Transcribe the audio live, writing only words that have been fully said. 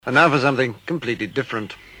And now for something completely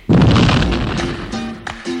different.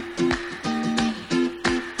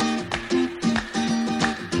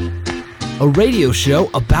 A radio show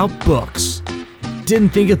about books. Didn't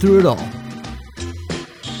think it through at all.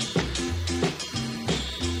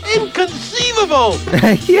 Inconceivable!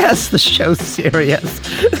 Yes, the show's serious.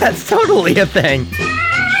 That's totally a thing.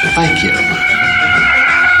 Thank you.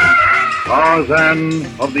 Tarzan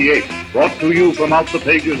of the Apes, brought to you from out the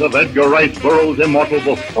pages of Edgar Rice Burroughs' immortal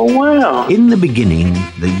book. Oh, wow. In the beginning,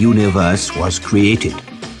 the universe was created.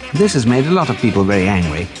 This has made a lot of people very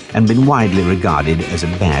angry and been widely regarded as a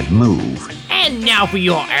bad move. And now for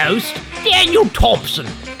your host, Daniel Thompson,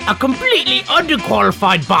 a completely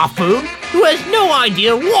underqualified buffoon who has no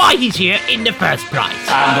idea why he's here in the first place.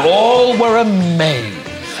 And all were amazed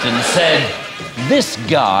and said, "This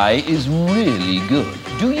guy is really good.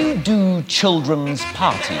 Do you do children's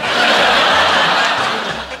parties?"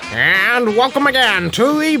 And welcome again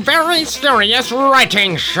to the Very Serious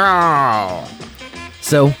Writing Show.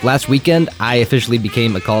 So, last weekend, I officially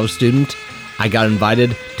became a college student. I got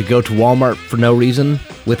invited to go to Walmart for no reason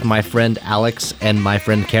with my friend Alex and my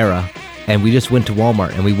friend Kara. And we just went to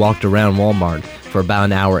Walmart and we walked around Walmart for about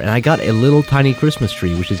an hour. And I got a little tiny Christmas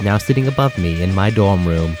tree, which is now sitting above me in my dorm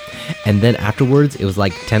room. And then afterwards, it was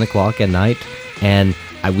like 10 o'clock at night. And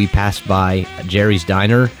we passed by Jerry's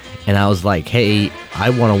Diner. And I was like, hey,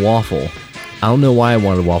 I want a waffle. I don't know why I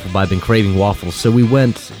wanted a waffle, but I've been craving waffles. So we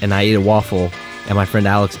went and I ate a waffle. And my friend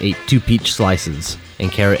Alex ate 2 peach slices,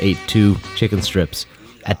 and Kara ate 2 chicken strips.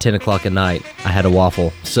 At 10 o'clock at night, I had a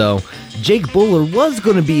waffle. So, Jake Buller was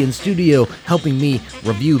going to be in studio helping me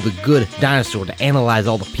review The Good Dinosaur to analyze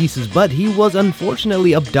all the pieces, but he was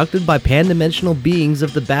unfortunately abducted by pan-dimensional beings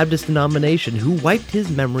of the Baptist denomination who wiped his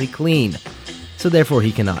memory clean. So therefore,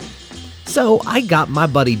 he cannot. So, I got my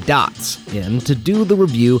buddy Dots in to do the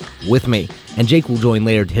review with me, and Jake will join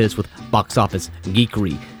later to hit us with box office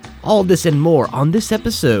geekery. All this and more on this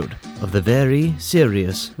episode of the Very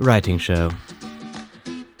Serious Writing Show. So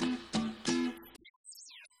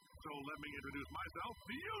let me introduce myself.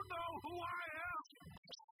 Do you know who I am?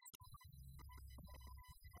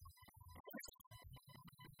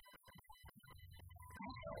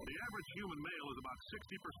 The average human male is about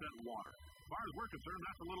 60% water. As far as we're concerned,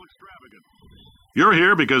 that's a little extravagant. You're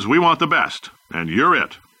here because we want the best, and you're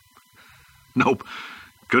it. Nope,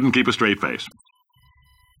 couldn't keep a straight face.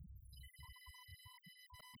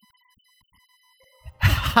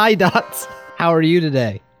 Hi, Dots. How are you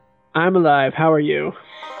today? I'm alive. How are you?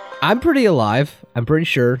 I'm pretty alive. I'm pretty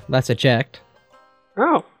sure. Last I checked.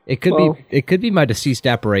 Oh. It could be my deceased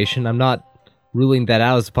apparition. I'm not ruling that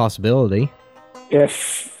out as a possibility.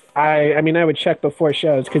 If I would check before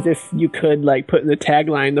shows, because if you could put in the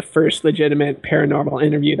tagline the first legitimate paranormal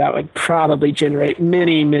interview, that would probably generate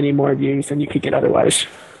many, many more views than you could get otherwise.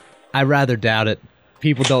 I rather doubt it.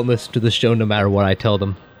 People don't listen to the show no matter what I tell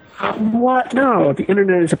them. What? No, the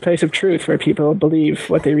internet is a place of truth where people believe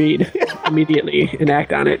what they read immediately and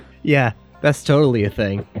act on it. Yeah, that's totally a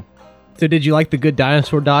thing. So did you like The Good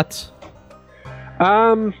Dinosaur, Dots?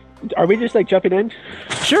 Are we just jumping in?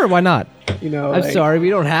 Sure, why not? I'm sorry,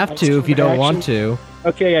 we don't have to if you don't want to.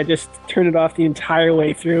 Okay, I just turn it off the entire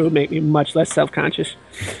way through, make me much less self-conscious.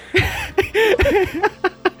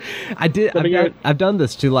 I've done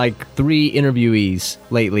this to 3 interviewees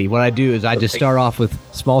lately. What I do is I just start off with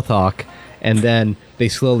small talk, and then they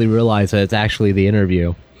slowly realize that it's actually the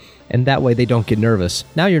interview. And that way they don't get nervous.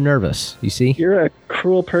 Now you're nervous, you see? You're a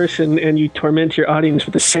cruel person, and you torment your audience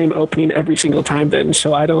with the same opening every single time then,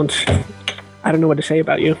 so I don't know what to say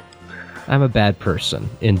about you. I'm a bad person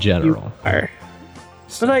in general. You are.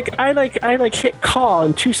 But I hit call,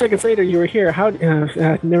 and 2 seconds later you were here. How?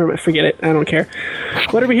 Never mind. Forget it. I don't care.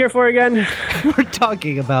 What are we here for again? We're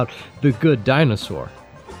talking about The Good Dinosaur.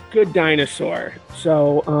 Good Dinosaur.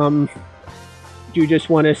 So, do you just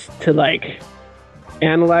want us to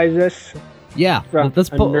analyze this? Yeah. From a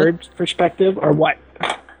nerd perspective, or what?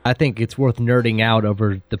 I think it's worth nerding out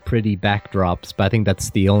over the pretty backdrops, but I think that's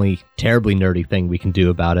the only terribly nerdy thing we can do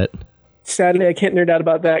about it. Sadly, I can't nerd out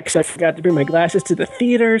about that because I forgot to bring my glasses to the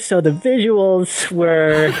theater, so the visuals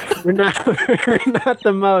were not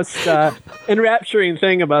the most enrapturing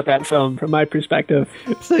thing about that film from my perspective.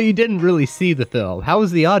 So you didn't really see the film. How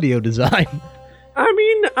was the audio design?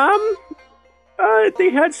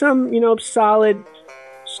 They had some, solid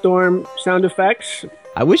storm sound effects.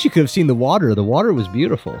 I wish you could have seen the water. The water was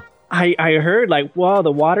beautiful. I heard, wow,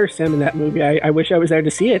 the water sim in that movie. I wish I was there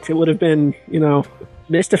to see it. It would have been,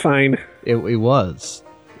 mystifying. It was.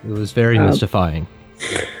 It was very mystifying.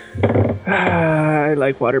 I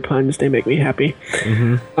like water puns. They make me happy.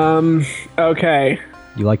 Mm-hmm. Okay.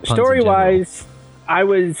 You like puns Story-wise,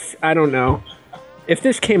 I don't know. If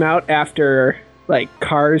this came out after like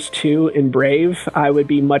Cars 2 and Brave, I would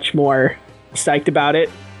be much more psyched about it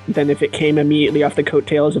than if it came immediately off the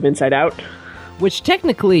coattails of Inside Out. Which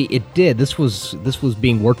technically it did. This was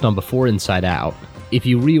being worked on before Inside Out. If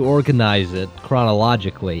you reorganize it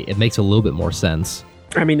chronologically, it makes a little bit more sense.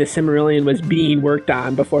 I mean, the Silmarillion was being worked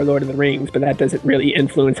on before Lord of the Rings, but that doesn't really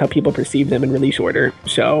influence how people perceive them in release order.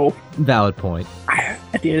 So, valid point.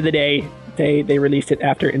 At the end of the day, they released it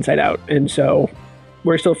after Inside Out, and so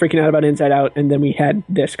we're still freaking out about Inside Out, and then we had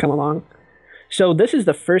this come along. So this is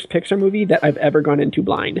the first Pixar movie that I've ever gone into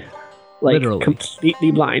blind. Like, literally.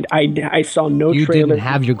 Completely blind. I saw no you trailer. You didn't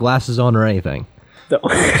have your glasses on or anything.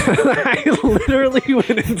 I literally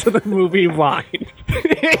went into the movie blind.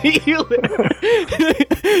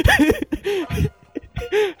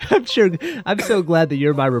 I'm so glad that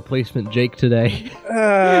you're my replacement Jake today.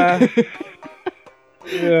 Yeah.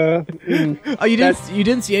 Oh, you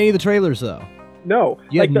didn't see any of the trailers though? No.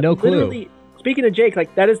 You had no clue. Speaking of Jake,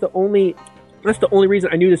 like that's the only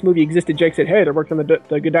reason I knew this movie existed. Jake said, "Hey, they're working on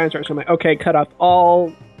the Good Dinosaur." So I'm like, "Okay, cut off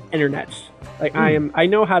all internets." Like I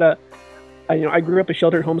know how to. I grew up a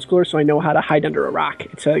sheltered homeschooler, so I know how to hide under a rock.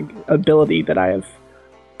 It's an ability that I have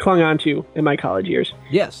clung on to in my college years.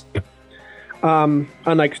 Yes.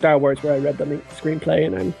 Unlike Star Wars, where I read the screenplay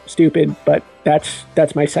and I'm stupid, but that's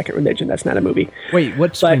my second religion. That's not a movie. Wait,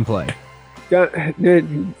 what screenplay?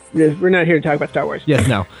 We're not here to talk about Star Wars. Yes,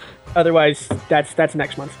 no. Otherwise, that's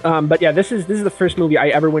next month. But yeah, this is the first movie I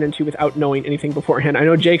ever went into without knowing anything beforehand. I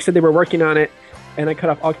know Jake said they were working on it, and I cut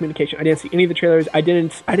off all communication. I didn't see any of the trailers. I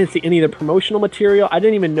didn't see any of the promotional material. I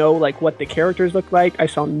didn't even know like what the characters looked like. I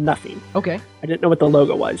saw nothing. Okay. I didn't know what the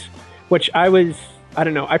logo was, which I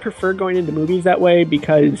don't know. I prefer going into movies that way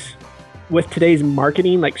because with today's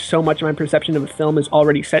marketing, like so much of my perception of a film is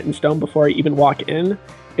already set in stone before I even walk in.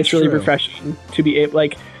 It's really refreshing to be able,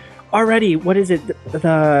 like, already, what is it?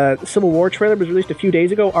 The Civil War trailer was released a few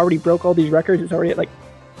days ago, already broke all these records. It's already at like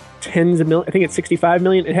tens of millions. I think it's 65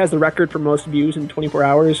 million. It has the record for most views in 24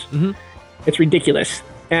 hours. Mm-hmm. It's ridiculous.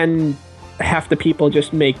 And half the people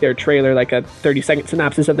just make their trailer like a 30-second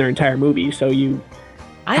synopsis of their entire movie, so you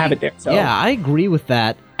have it there. So. Yeah, I agree with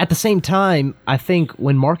that. At the same time, I think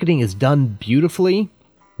when marketing is done beautifully,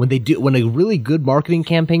 when a really good marketing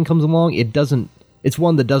campaign comes along, it's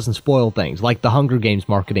one that doesn't spoil things, like the Hunger Games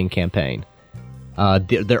marketing campaign,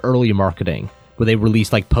 their early marketing, where they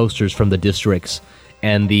released like posters from the districts,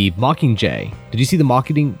 and the Mockingjay. Did you see the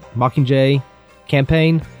Mockingjay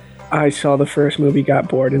campaign? I saw the first movie, got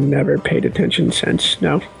bored, and never paid attention since.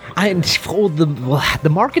 No. The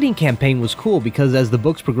marketing campaign was cool because as the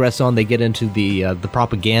books progress on, they get into the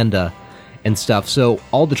propaganda and stuff. So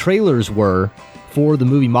all the trailers were for the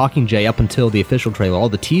movie Mockingjay up until the official trailer. All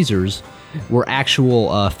the teasers were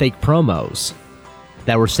actual fake promos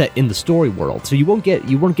that were set in the story world. So you weren't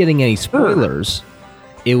getting any spoilers.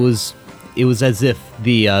 It was as if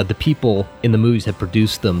the people in the movies had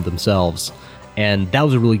produced them themselves, and that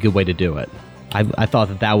was a really good way to do it. I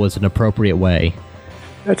thought that was an appropriate way.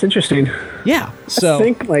 That's interesting. Yeah. So I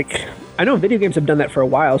think I know video games have done that for a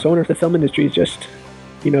while. So I wonder if the film industry is just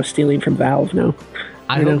stealing from Valve now.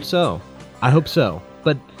 I hope so.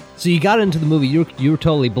 But so you got into the movie. You were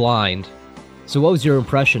totally blind. So what was your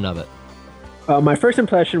impression of it? My first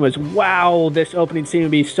impression was, wow, this opening scene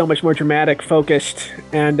would be so much more dramatic, focused,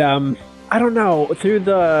 and I don't know. Through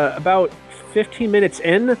the about 15 minutes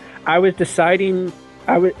in, I was deciding.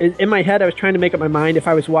 In my head, I was trying to make up my mind if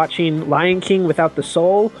I was watching Lion King without the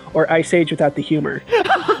soul or Ice Age without the humor.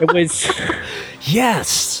 It was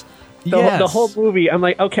yes. The whole movie, I'm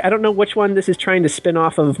like, okay, I don't know which one this is trying to spin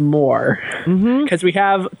off of more. Because we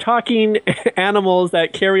have talking animals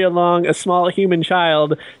that carry along a small human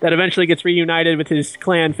child that eventually gets reunited with his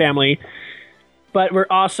clan family. But we're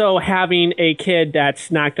also having a kid that's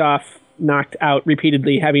knocked out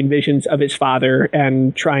repeatedly, having visions of his father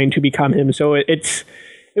and trying to become him. So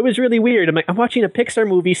it was really weird. I'm watching a Pixar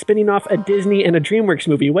movie spinning off a Disney and a DreamWorks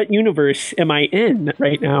movie. What universe am I in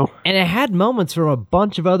right now? And it had moments from a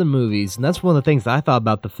bunch of other movies, and that's one of the things that I thought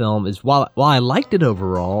about the film is while I liked it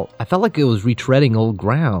overall, I felt like it was retreading old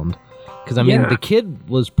ground. Because, the kid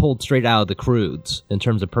was pulled straight out of the Croods in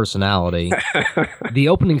terms of personality. The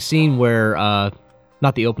opening scene where,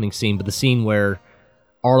 not the opening scene, but the scene where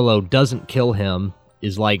Arlo doesn't kill him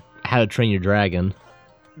is like How to Train Your Dragon.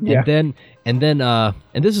 Yeah. And then,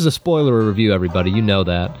 and this is a spoiler review, everybody. You know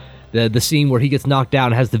that. The scene where he gets knocked out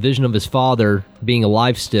and has the vision of his father being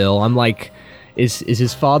alive still. I'm like, is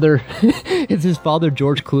his father is his father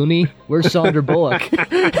George Clooney? Where's Sandra Bullock?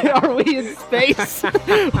 Are we in space?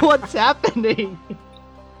 What's happening?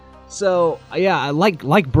 So, yeah,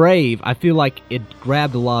 like Brave, I feel like it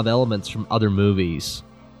grabbed a lot of elements from other movies.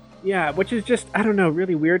 Yeah, which is just, I don't know,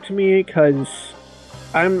 really weird to me because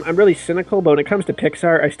I'm really cynical, but when it comes to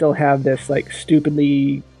Pixar, I still have this like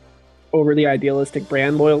stupidly overly idealistic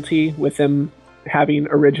brand loyalty with them having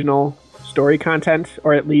original story content,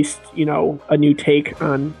 or at least, you know, a new take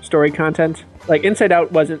on story content. Like Inside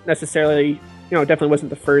Out wasn't necessarily, definitely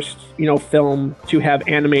wasn't the first, film to have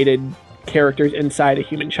animated characters inside a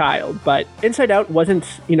human child, but Inside Out wasn't,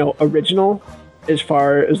 original as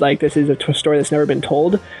far as like this is a story that's never been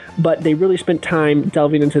told, but they really spent time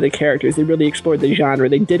delving into the characters. They really explored the genre.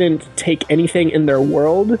 They didn't take anything in their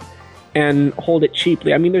world and hold it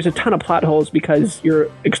cheaply. I mean, there's a ton of plot holes because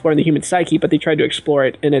you're exploring the human psyche, but they tried to explore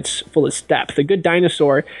it in its fullest depth. The Good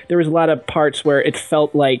Dinosaur, there was a lot of parts where it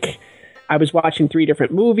felt like I was watching 3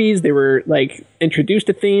 different movies. They were like introduced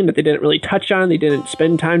a theme that they didn't really touch on. They didn't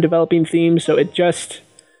spend time developing themes, so it just,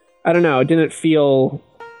 I don't know, it didn't feel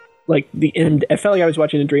like the end. I felt like I was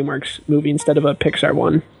watching a DreamWorks movie instead of a Pixar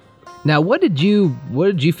one. Now, what did you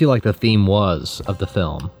feel like the theme was of the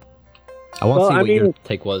film? I want to see what your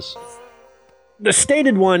take was. The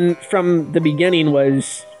stated one from the beginning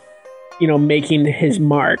was, making his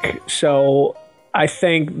mark. So I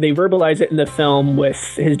think they verbalize it in the film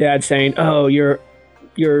with his dad saying, "Oh, you're,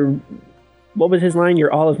 what was his line?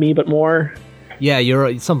 You're all of me, but more." Yeah,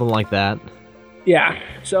 you're something like that. Yeah.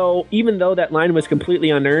 So even though that line was completely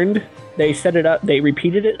unearned, they set it up. They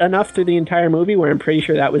repeated it enough through the entire movie where I'm pretty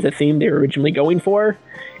sure that was a theme they were originally going for.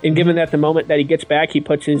 And given that the moment that he gets back, he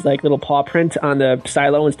puts his like little paw print on the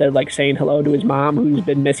silo instead of like saying hello to his mom, who's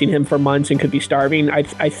been missing him for months and could be starving. I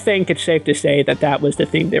think it's safe to say that was the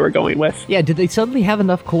theme they were going with. Yeah. Did they suddenly have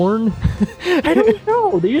enough corn? I don't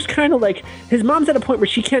know. They just kind of like, his mom's at a point where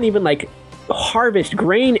she can't even like harvest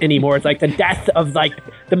grain anymore. It's like the death of like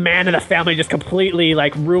the man of the family just completely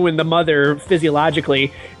like ruined the mother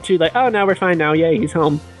physiologically to like, oh, now we're fine now. Yay, he's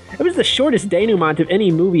home. It was the shortest denouement of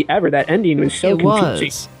any movie ever. That ending was so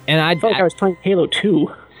confusing. And I felt like I was playing Halo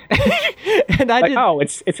 2. And I like, oh,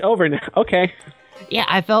 it's over now. Okay. Yeah,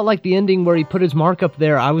 I felt like the ending where he put his mark up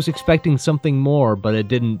there, I was expecting something more, but it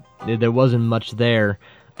didn't. There wasn't much there.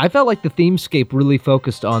 I felt like the themescape really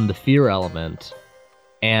focused on the fear element.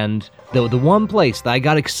 And the one place that I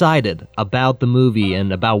got excited about the movie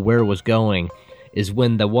and about where it was going is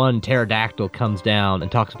when the one pterodactyl comes down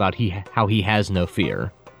and talks about how he has no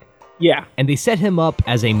fear. Yeah. And they set him up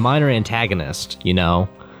as a minor antagonist,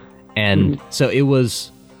 And so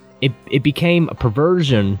it became a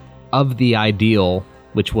perversion of the ideal,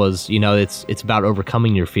 which was, it's about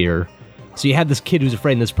overcoming your fear. So you have this kid who's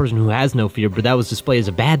afraid and this person who has no fear, but that was displayed as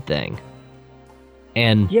a bad thing.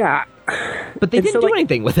 And yeah. But they didn't do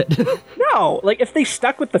anything with it. No, like if they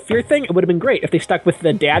stuck with the fear thing, it would have been great. If they stuck with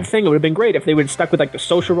the dad thing, it would have been great. If they would have stuck with like the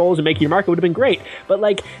social roles and making your mark, it would have been great. But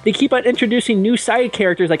like they keep on introducing new side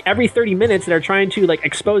characters like every 30 minutes that are trying to like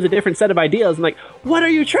expose a different set of ideas. I'm like, what are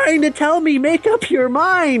you trying to tell me? Make up your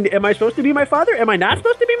mind. Am I supposed to be my father? Am I not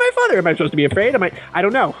supposed to be my father? Am I supposed to be afraid? I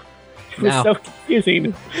don't know. It was so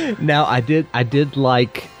confusing. Now I did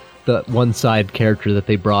like the one side character that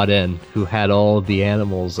they brought in who had all of the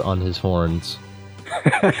animals on his horns.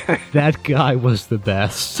 That guy was the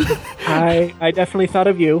best. I definitely thought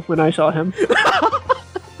of you when I saw him.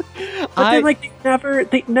 But then like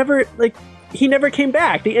they never like he never came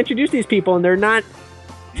back. They introduced these people and they're not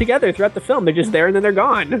together throughout the film. They're just there and then they're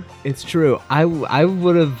gone. It's true. I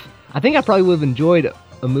think I probably would have enjoyed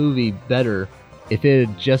a movie better if it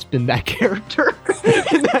had just been that character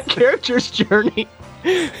and that character's journey.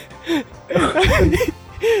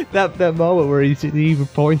 that moment where he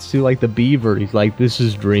points to like the beaver. He's like, "This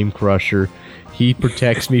is Dream Crusher. He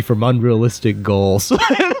protects me from unrealistic goals."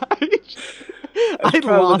 That's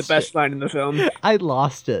probably the best line in the film. I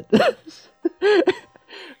lost it.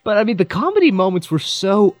 But I mean, the comedy moments were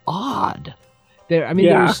so odd. There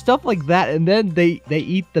was stuff like that, and then they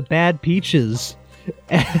eat the bad peaches,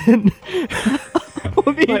 and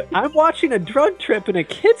I'm watching a drug trip in a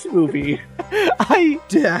kids movie. I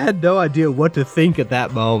had no idea what to think at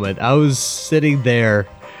that moment. I was sitting there,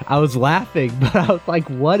 I was laughing, but I was like,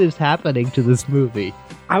 "What is happening to this movie?"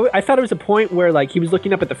 I thought it was a point where like he was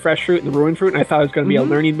looking up at the fresh fruit and the ruined fruit, and I thought it was going to be a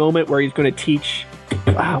learning moment where he's going to teach.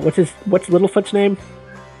 What's Littlefoot's name?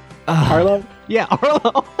 Arlo? Yeah,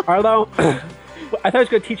 Arlo. Arlo. I thought I was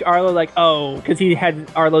going to teach Arlo, like, because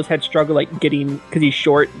Arlo's had struggle, like, because he's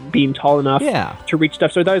short, being tall enough to reach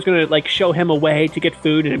stuff. So I thought I was going to, like, show him a way to get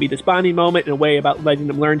food, and it'd be this bonding moment and a way about letting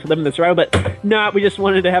him learn to live in the survival. But no, we just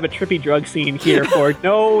wanted to have a trippy drug scene here for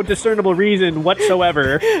no discernible reason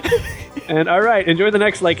whatsoever. And all right, enjoy the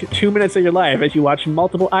next 2 minutes of your life as you watch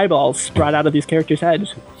multiple eyeballs sprout out of these characters'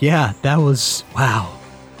 heads. Yeah, that was wow.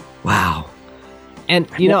 And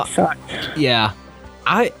yeah,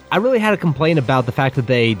 I really had a complaint about the fact that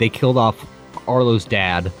they killed off Arlo's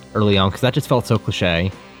dad early on because that just felt so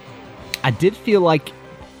cliche. I did feel like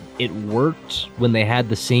it worked when they had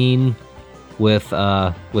the scene with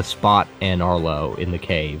Spot and Arlo in the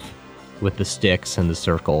cave with the sticks and the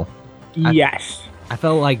circle. Yes. I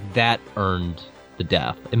felt like that earned the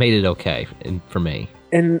death. It made it okay for me.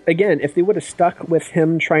 And again, if they would have stuck with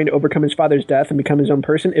him trying to overcome his father's death and become his own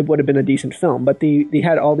person, it would have been a decent film. But they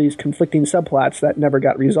had all these conflicting subplots that never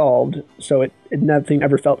got resolved, so nothing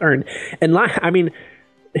ever felt earned. And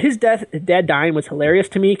his dad dying was hilarious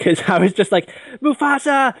to me because I was just like,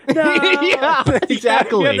 Mufasa, no! Yeah,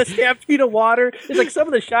 exactly. You have the stampede of water. It's like some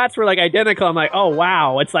of the shots were identical. I'm like, oh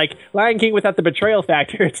wow, it's like Lion King without the betrayal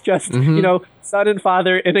factor. It's just son and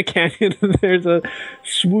father in a canyon. There's a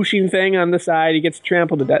swooshing thing on the side. He gets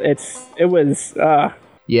trampled to death.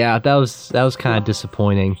 Yeah, that was kind of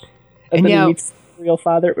disappointing. And then he meets the real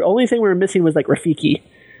father. The only thing we were missing was Rafiki.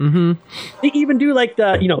 Mm-hmm. They even do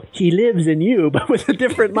he lives in you, but with a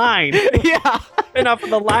different line. Yeah. Enough of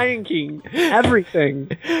the Lion King. Everything.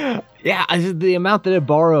 Yeah, the amount that it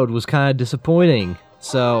borrowed was kind of disappointing.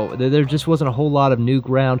 So there just wasn't a whole lot of new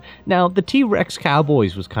ground. Now, the T-Rex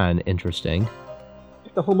cowboys was kind of interesting.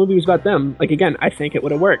 If the whole movie was about them, again, I think it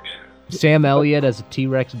would have worked. Sam Elliott as a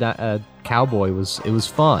T-Rex cowboy it was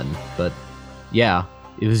fun, but yeah,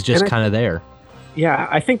 it was just kind of there. Yeah,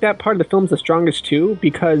 I think that part of the film's the strongest too,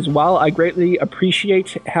 because while I greatly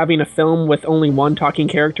appreciate having a film with only one talking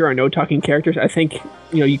character or no talking characters, I think,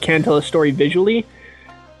 you can tell a story visually.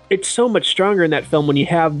 It's so much stronger in that film when you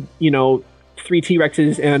have, 3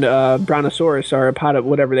 T-Rexes and a Brontosaurus or a Apata,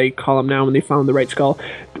 whatever they call them now when they found the right skull.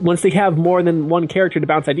 Once they have more than one character to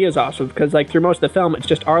bounce ideas off of, because through most of the film, it's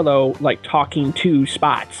just Arlo talking to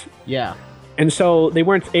Spots. Yeah. And so they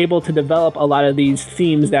weren't able to develop a lot of these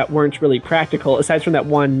themes that weren't really practical, aside from that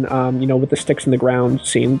one, with the sticks in the ground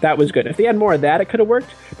scene. That was good. If they had more of that, it could have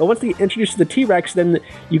worked. But once they introduced the T-Rex, then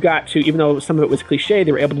you got to, even though some of it was cliche,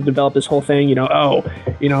 they were able to develop this whole thing,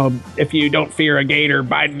 if you don't fear a gator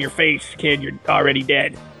biting your face, kid, you're already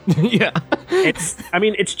dead. Yeah.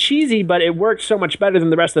 It's cheesy, but it worked so much better than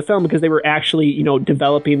the rest of the film because they were actually,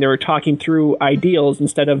 they were talking through ideals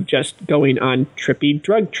instead of just going on trippy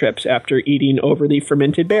drug trips after eating overly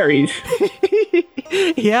fermented berries.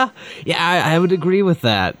 Yeah, I would agree with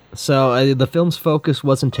that. So the film's focus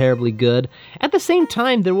wasn't terribly good. At the same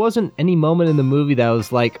time, there wasn't any moment in the movie that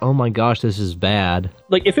was like, oh my gosh, this is bad.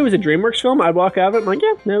 If it was a DreamWorks film, I'd walk out of it and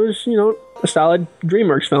yeah, that was, a solid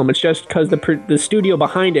DreamWorks film. It's just because the studio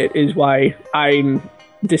behind it is why I'm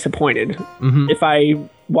disappointed. Mm-hmm. If I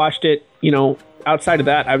watched it, outside of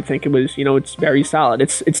that, I would think it was, it's very solid.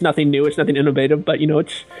 It's nothing new, it's nothing innovative, but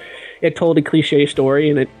it told a cliche story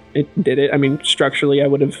and it did it. Structurally, I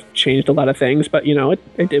would have changed a lot of things, but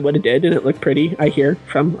it did what it did and it looked pretty. I hear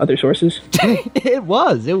from other sources. It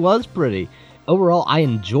was pretty. Overall, I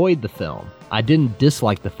enjoyed the film. I didn't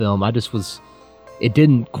dislike the film. It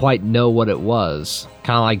didn't quite know what it was.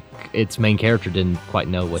 Kind of like its main character didn't quite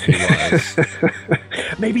know what he was.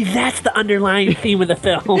 Maybe that's the underlying theme of the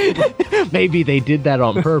film. Maybe they did that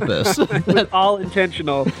on purpose. All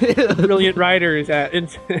intentional. Brilliant writers at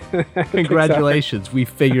Congratulations, we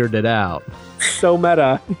figured it out. So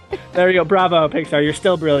meta. There you go. Bravo, Pixar. You're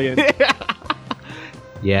still brilliant.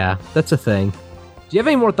 Yeah, that's a thing. Do you have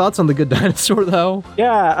any more thoughts on The Good Dinosaur, though?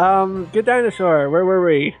 Yeah, Good Dinosaur. Where were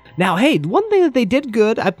we? Now, hey, one thing that they did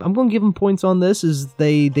good, I'm going to give them points on this, is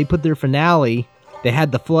they put their finale, they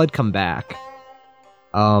had the flood come back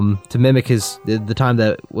to mimic the time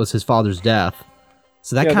that was his father's death.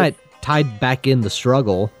 So that kind of tied back in the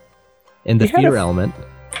struggle and the fear element.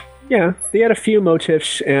 Yeah, they had a few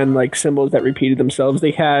motifs and symbols that repeated themselves.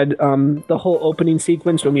 They had the whole opening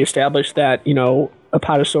sequence when we established that,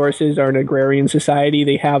 Apatosauruses are an agrarian society.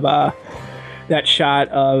 They have that shot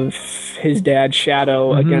of his dad's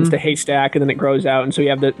shadow against a haystack, and then it grows out, and so you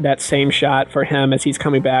have that same shot for him as he's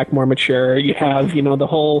coming back more mature. You have, the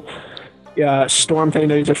whole storm thing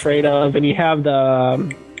that he's afraid of, and you have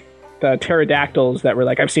the pterodactyls that were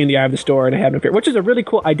I've seen the eye of the storm and I have no fear, which is a really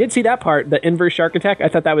cool. I did see that part, the inverse shark attack. I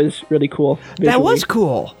thought that was really cool. Visually. That was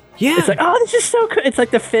cool. Yeah, it's this is so cool. It's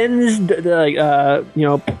the fins,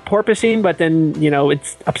 porpoising, but then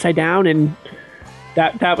it's upside down, and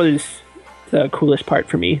that was the coolest part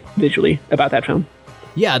for me visually about that film.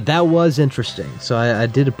 Yeah, that was interesting. So I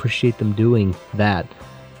did appreciate them doing that.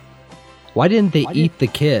 Why didn't they eat the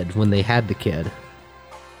kid when they had the kid?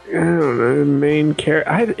 I don't know, the main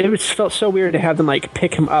character. Felt so weird to have them like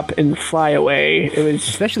pick him up and fly away. It was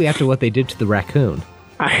Especially after what they did to the raccoon.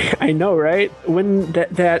 I know, right? When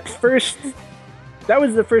that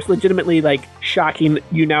was the first legitimately like shocking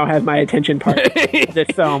 "you now have my attention" part of this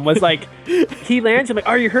film was like he lands. I'm like,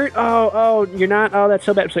 "Are you hurt? Oh, you're not. Oh, that's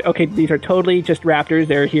so bad." It's like, okay, these are totally just raptors.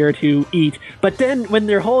 They're here to eat. But then when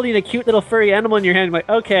they're holding a cute little furry animal in your hand, I'm like,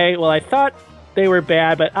 okay, well, I thought they were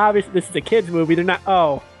bad, but obviously this is a kids movie. They're not.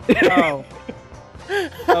 Oh,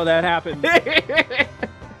 that happened.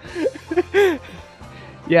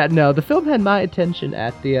 Yeah, no, the film had my attention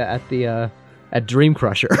at Dream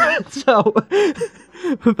Crusher. So,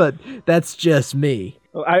 but that's just me.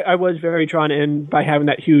 I was very drawn in by having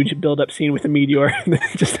that huge build-up scene with the meteor and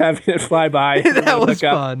just having it fly by. That was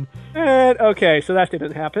fun. And, okay, so that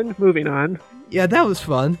didn't happen. Moving on. Yeah, that was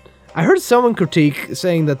fun. I heard someone critique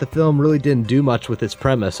saying that the film really didn't do much with its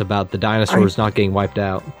premise about the dinosaurs not getting wiped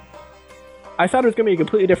out. I thought it was going to be a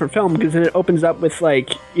completely different film because then it opens up with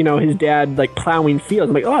like, his dad like plowing fields.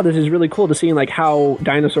 I'm like, oh, this is really cool to see like how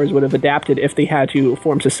dinosaurs would have adapted if they had to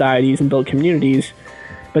form societies and build communities.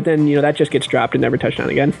 But then, that just gets dropped and never touched on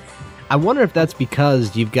again. I wonder if that's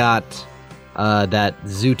because you've got that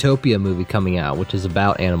Zootopia movie coming out, which is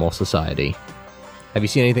about animal society. Have you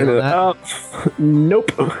seen anything on that?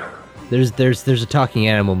 Nope. There's a talking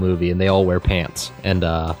animal movie and they all wear pants and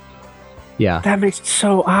yeah. That makes it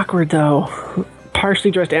so awkward, though. Partially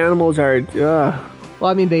dressed animals are... Well,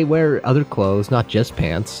 I mean, they wear other clothes, not just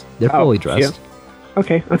pants. They're fully dressed. Yeah.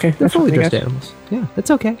 Okay. They're fully dressed animals. Yeah, that's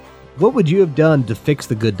okay. What would you have done to fix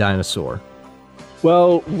the good dinosaur?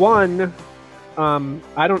 Well, one,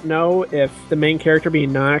 I don't know if the main character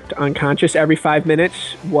being knocked unconscious every 5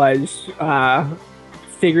 minutes was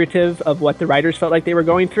figurative of what the writers felt like they were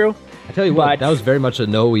going through. I tell you what, that was very much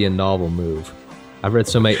an Owen novel move. I've read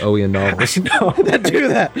so many Owen novels that do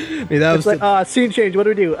that. I mean, that it's was like, scene change. What do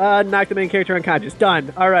we do? Knock the main character unconscious.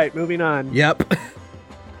 Done. All right, moving on. Yep.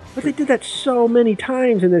 But they did that so many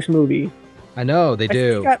times in this movie. I know, they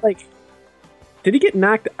do. Did he get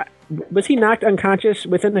knocked? Was he knocked unconscious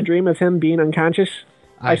within the dream of him being unconscious?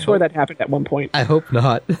 I swear that happened at one point. I hope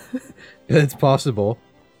not. It's possible.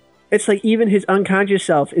 It's like even his unconscious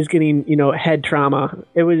self is getting, head trauma.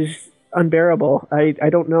 It was unbearable. I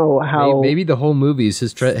don't know how. Maybe the whole movie is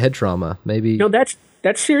his head trauma. Maybe. No, that's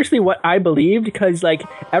seriously what I believed because like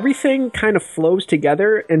everything kind of flows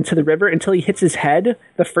together into the river until he hits his head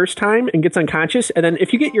the first time and gets unconscious, and then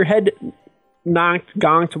if you get your head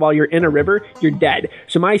gonked while you're in a river, you're dead.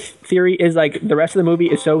 So my theory is like the rest of the movie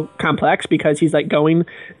is so complex because he's like going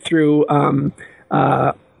through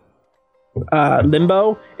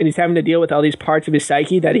limbo and he's having to deal with all these parts of his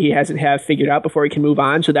psyche that he hasn't figured out before he can move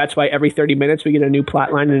on. So that's why every 30 minutes we get a new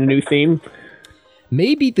plot line and a new theme.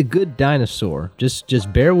 Maybe the good dinosaur,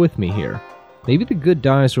 just bear with me here. Maybe the good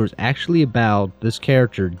dinosaur is actually about this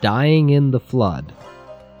character dying in the flood.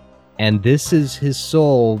 And this is his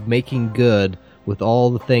soul making good with all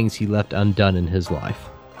the things he left undone in his life.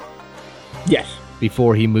 Yes.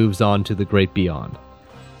 Before he moves on to the great beyond.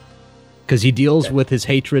 Because he deals with his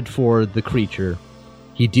hatred for the creature.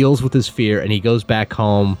 He deals with his fear, and he goes back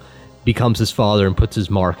home, becomes his father, and puts his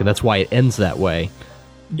mark. And that's why it ends that way.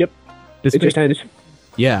 Yep. It just ends.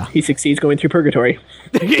 Yeah. He succeeds going through purgatory.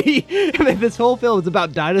 I mean, this whole film is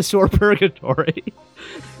about dinosaur purgatory.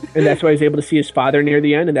 And that's why he's able to see his father near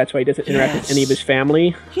the end, and that's why he doesn't interact with any of his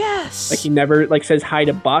family. Yes. Like, he never, says hi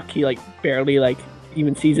to Buck. He, barely,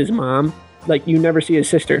 even sees his mom. You never see his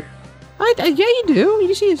sister. Yeah, you do.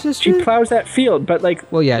 You see his sister. She plows that field, but,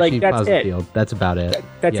 well, yeah, she that's plows the field. That's about it.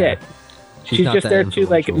 That's it. She's just there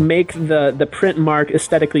to, make the print mark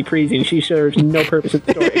aesthetically pleasing. She serves no purpose in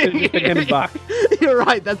the story. It's just been him and Buck. You're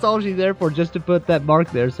right. That's all she's there for, just to put that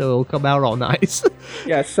mark there so it'll come out all nice.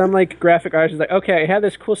 Yeah, some, graphic artist is like, okay, I have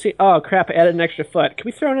this cool scene. Oh, crap, I added an extra foot. Can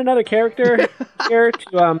we throw in another character here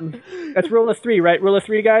to, that's rule of three, right? Rule of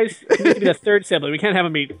three, guys? He needs to be the third sibling. We can't have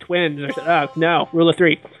them be twins. No, rule of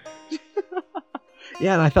three.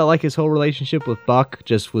 Yeah, and I felt like his whole relationship with Buck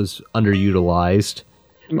just was underutilized.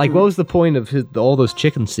 What was the point of all those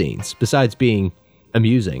chicken scenes, besides being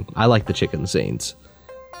amusing? I like the chicken scenes.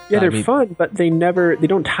 Yeah, they're fun, but they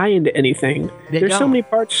don't tie into anything. There's so many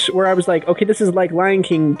parts where I was like, okay, this is like Lion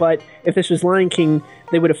King, but if this was Lion King,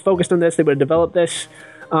 they would have focused on this, they would have developed this.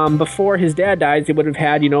 Before his dad dies, they would have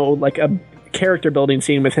had, a character building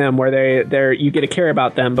scene with him where you get to care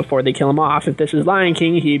about them before they kill him off. If this was Lion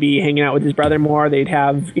King, he'd be hanging out with his brother more. They'd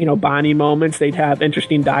have, bonding moments. They'd have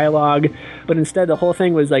interesting dialogue. But instead, the whole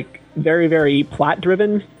thing was very, very plot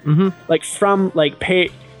driven. Mm-hmm.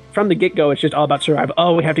 from the get-go, it's just all about survival.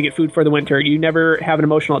 Oh, we have to get food for the winter. You never have an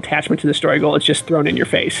emotional attachment to the story goal. It's just thrown in your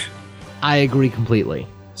face. I agree completely.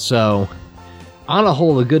 So, on a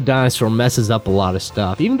whole, The Good Dinosaur messes up a lot of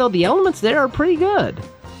stuff, even though the elements there are pretty good.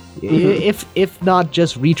 If not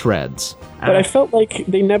just retreads. But I felt like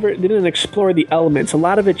they didn't explore the elements. A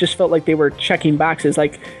lot of it just felt like they were checking boxes.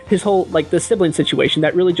 Like his whole, like the sibling situation,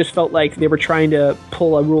 that really just felt like they were trying to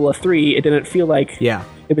pull a rule of three. It didn't feel like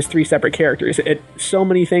it was three separate characters. So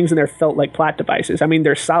many things in there felt like plot devices. I mean,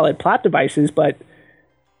 they're solid plot devices, but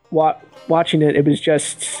watching it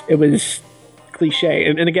was cliche.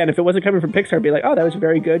 And again, if it wasn't coming from Pixar, I'd be like, oh, that was a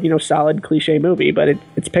very good, solid cliche movie. But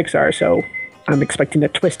it's Pixar, so I'm expecting a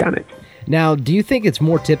twist on it. Now, do you think it's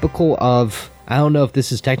more typical of, I don't know if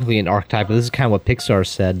this is technically an archetype, but this is kind of what Pixar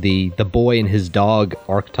said, the boy and his dog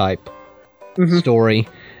archetype story.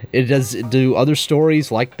 Do other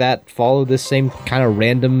stories like that follow this same kind of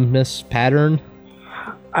randomness pattern?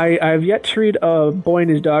 I've yet to read a boy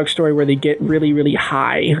and his dog story where they get really, really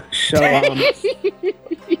high. So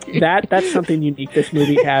that's something unique this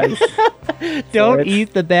movie has. Don't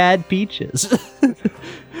eat the bad peaches.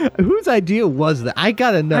 Whose idea was that? I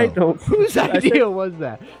gotta know. I don't. Whose idea was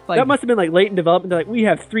that? Like, that must have been like late in development. They're like, we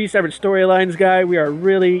have 3 separate storylines, guy. We are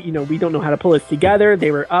really, we don't know how to pull this together. They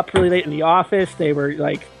were up really late in the office. They were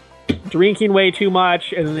like drinking way too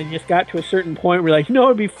much, and then they just got to a certain point where like,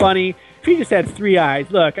 it'd be funny if he just had 3 eyes.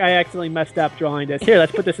 Look, I accidentally messed up drawing this. Here,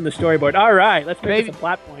 let's put this in the storyboard. All right, let's make this a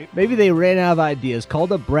plot point. Maybe they ran out of ideas,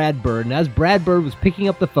 called up Brad Bird, and as Brad Bird was picking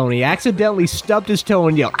up the phone, he accidentally stubbed his toe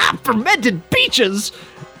and yelled, fermented peaches!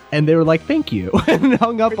 And they were like, thank you, and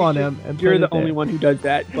hung up on him. And you're the only one who does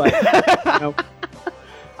that, but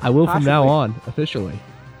I will from now on, officially.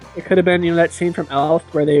 It could have been, that scene from Elf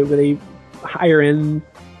where they hire in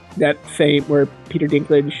that fame where Peter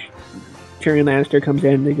Dinklage, Tyrion Lannister comes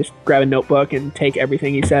in, they just grab a notebook and take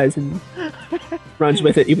everything he says and runs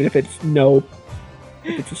with it, even if it's a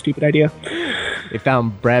stupid idea. They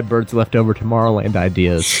found Brad Bird's leftover Tomorrowland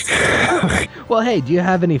ideas. Well, hey, do you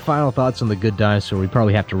have any final thoughts on The Good Dinosaur? We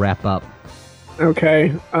probably have to wrap up.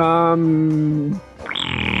 Okay.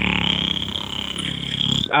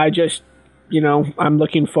 I just, I'm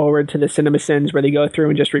looking forward to the CinemaSins where they go through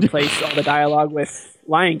and just replace all the dialogue with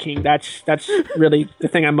Lion King. That's really the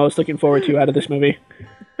thing I'm most looking forward to out of this movie.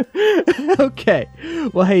 Okay.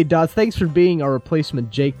 Well, hey, Dots, thanks for being our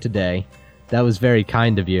replacement Jake today. That was very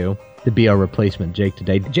kind of you to be our replacement Jake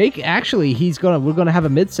today. Jake, actually, we're gonna have a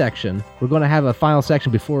midsection. We're gonna have a final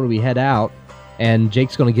section before we head out, and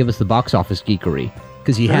Jake's gonna give us the box office geekery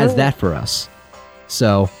because he has that for us.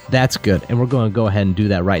 So that's good, and we're gonna go ahead and do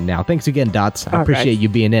that right now. Thanks again, Dots. I appreciate you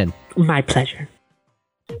being in. My pleasure.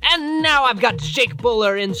 And now I've got Jake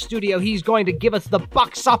Buller in studio. He's going to give us the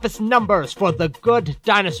box office numbers for The Good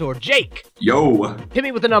Dinosaur. Jake. Yo. Hit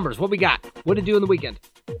me with the numbers. What we got? What did it do in the weekend?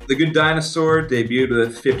 The Good Dinosaur debuted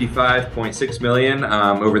with $55.6 million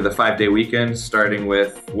over the 5-day weekend, starting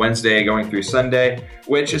with Wednesday going through Sunday,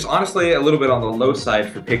 which is honestly a little bit on the low side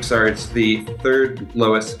for Pixar. It's the 3rd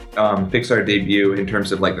lowest Pixar debut in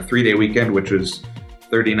terms of like the 3-day weekend, which was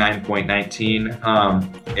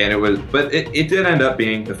 39.19, but it did end up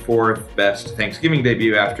being the 4th best Thanksgiving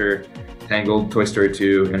debut after Tangled, Toy Story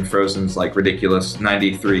 2, and Frozen's like ridiculous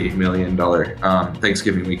 $93 million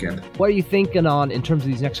Thanksgiving weekend. What are you thinking on in terms of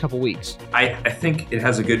these next couple weeks? I think it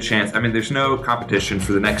has a good chance. I mean, there's no competition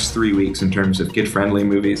for the next 3 weeks in terms of kid-friendly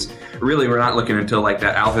movies. Really, we're not looking until like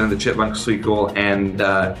that Alvin and the Chipmunks sequel and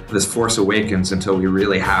this Force Awakens until we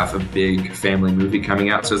really have a big family movie coming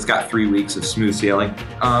out. So it's got 3 weeks of smooth sailing,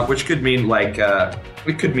 which could mean like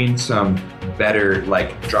it could mean some better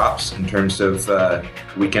like drops in terms of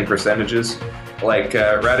weekend percentages. Like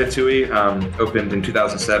Ratatouille opened in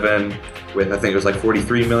 2007 with, I think it was like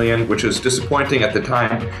 43 million, which was disappointing at the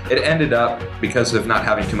time. It ended up, because of not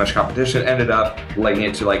having too much competition, ended up legging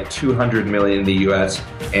it to like 200 million in the US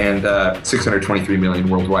and 623 million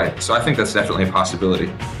worldwide. So I think that's definitely a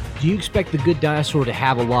possibility. Do you expect The Good Dinosaur to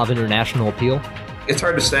have a lot of international appeal? It's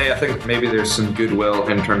hard to say. I think maybe there's some goodwill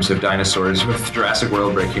in terms of dinosaurs with Jurassic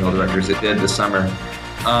World breaking all the records it did this summer.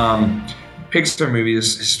 Pixar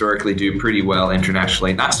movies historically do pretty well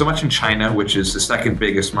internationally. Not so much in China, which is the second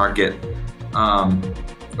biggest market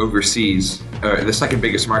overseas, or the second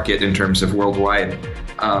biggest market in terms of worldwide.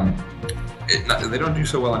 They don't do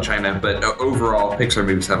so well in China, but overall, Pixar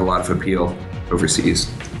movies have a lot of appeal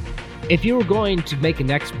overseas. If you were going to make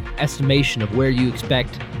an estimation of where you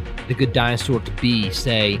expect The Good Dinosaur to be,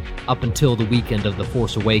 say, up until the weekend of The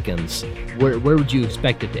Force Awakens, where would you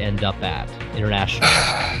expect it to end up at internationally?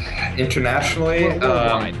 Internationally?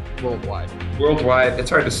 Worldwide, it's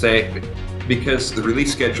hard to say because the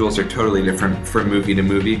release schedules are totally different from movie to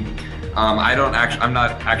movie. I'm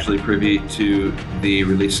not actually privy to the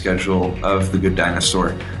release schedule of The Good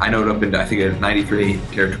Dinosaur. I know it opened, I think, at 93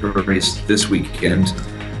 territories this weekend.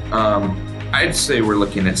 I'd say we're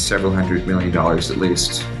looking at several $100 million at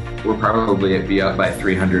least. We'll probably be up by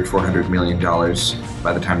 $400 million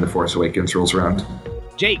by the time The Force Awakens rolls around.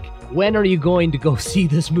 Jake, when are you going to go see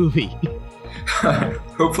this movie?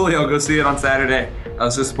 Hopefully I'll go see it on Saturday. I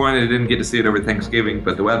was disappointed I didn't get to see it over Thanksgiving,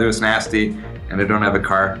 but the weather was nasty and I don't have a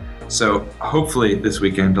car. So hopefully this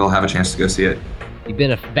weekend I'll have a chance to go see it. You've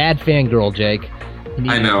been a bad fangirl, Jake.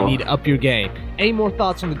 I know. You need to up your game. Any more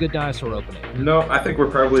thoughts on The Good Dinosaur opening? No, I think we're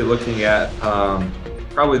probably looking at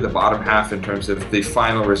probably the bottom half in terms of the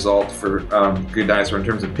final result for Good Dinosaur in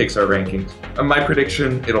terms of Pixar rankings. My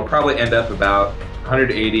prediction, it'll probably end up about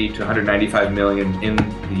 180 to 195 million in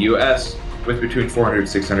the US with between 400 and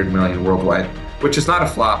 600 million worldwide, which is not a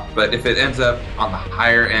flop, but if it ends up on the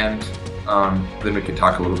higher end, then we could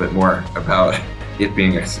talk a little bit more about it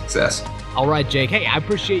being a success. All right, Jake. Hey, I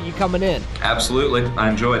appreciate you coming in. Absolutely. I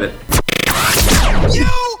enjoyed it. You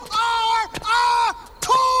are a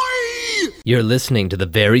toy! You're listening to the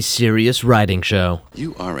Very Serious Writing Show.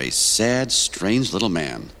 You are a sad, strange little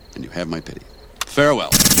man, and you have my pity. Farewell.